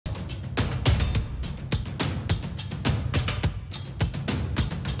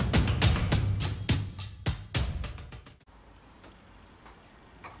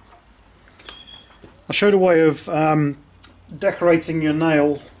I showed a way of decorating your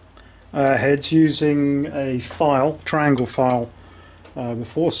nail heads using a file, triangle file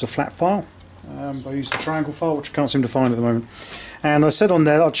before. It's a flat file. I used a triangle file, which I can't seem to find at the moment. And I said on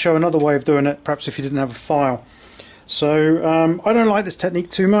there I'd show another way of doing it, perhaps if you didn't have a file. So I don't like this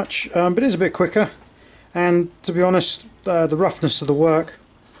technique too much, but it is a bit quicker. And to be honest, the roughness of the work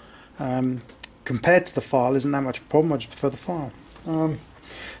compared to the file isn't that much of a problem. I just prefer the file.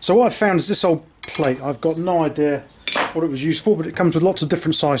 So what I've found is this old plate. I've got no idea what it was used for, but it comes with lots of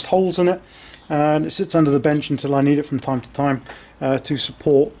different sized holes in it, and it sits under the bench until I need it from time to time to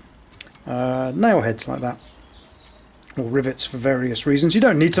support nail heads like that, or rivets for various reasons. You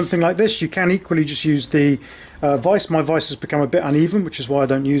don't need something like this. You can equally just use the vise. My vise has become a bit uneven, which is why I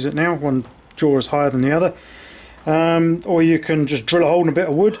don't use it now. One jaw is higher than the other. Or you can just drill a hole in a bit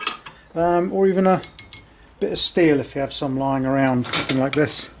of wood, or even a bit of steel if you have some lying around, something like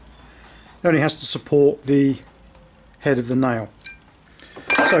this. It only has to support the head of the nail.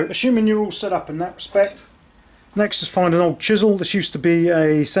 So assuming you're all set up in that respect, next is find an old chisel. This used to be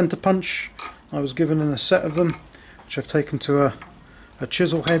a centre punch. I was given in a set of them, which I've taken to a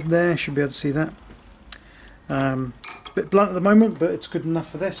chisel head there. You should be able to see that. It's a bit blunt at the moment, but it's good enough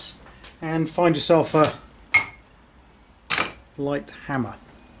for this. And find yourself a light hammer.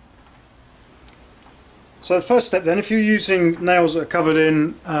 So the first step then, if you're using nails that are covered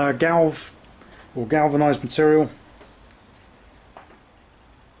in galvanized material,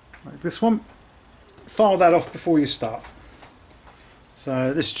 like this one, file that off before you start.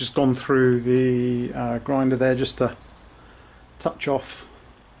 So this has just gone through the grinder there just to touch off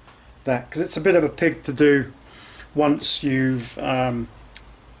that, because it's a bit of a pig to do once you've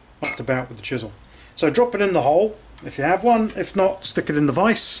mucked about with the chisel. So drop it in the hole if you have one. If not, stick it in the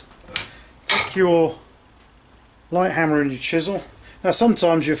vise. Take your light hammer and your chisel. Now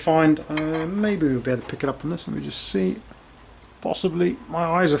sometimes you'll find, maybe we'll be able to pick it up on this, let me just see, possibly, my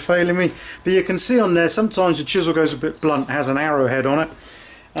eyes are failing me, but you can see on there sometimes the chisel goes a bit blunt, has an arrowhead on it.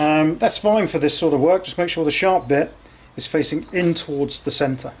 That's fine for this sort of work. Just make sure the sharp bit is facing in towards the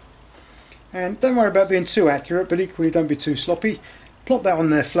centre. And don't worry about being too accurate, but equally don't be too sloppy. Plop that on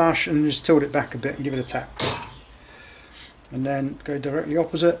there flush and just tilt it back a bit and give it a tap. And then go directly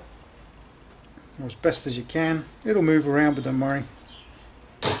opposite, or as best as you can. It'll move around, but don't worry.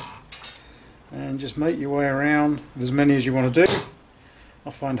 And just make your way around with as many as you want to do.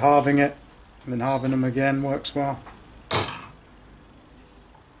 I find halving it and then halving them again works well.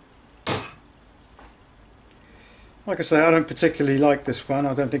 Like I say, I don't particularly like this one.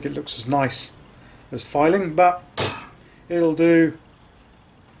 I don't think it looks as nice as filing, but it'll do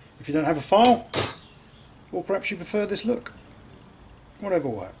if you don't have a file, or perhaps you prefer this look. Whatever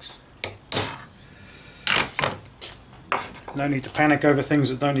works. No need to panic over things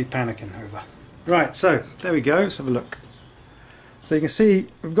that don't need panicking over. Right, so there we go. Let's have a look. So you can see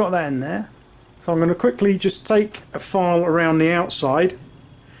we've got that in there. So I'm going to quickly just take a file around the outside,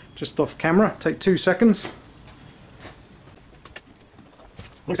 just off camera. Take 2 seconds.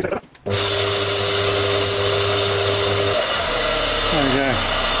 There we go.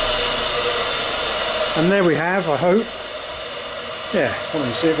 And there we have, I hope. Yeah, I can't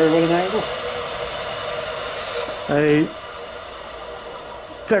really see it very well in angle. A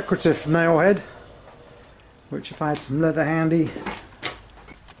decorative nail head, which if I had some leather handy,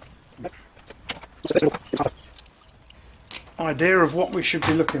 idea of what we should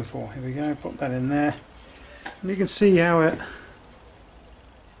be looking for. Here we go, pop that in there, and you can see how it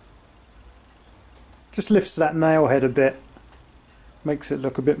just lifts that nail head a bit, makes it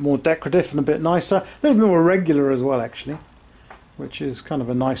look a bit more decorative and a bit nicer, a little bit more regular as well actually, which is kind of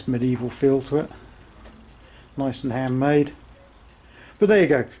a nice medieval feel to it, nice and handmade. But there you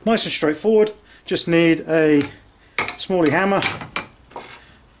go, nice and straightforward. Just need a smally hammer,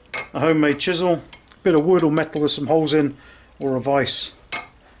 a homemade chisel, a bit of wood or metal with some holes in, or a vise,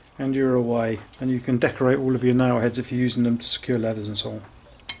 and you're away. And you can decorate all of your nail heads if you're using them to secure leathers and so on.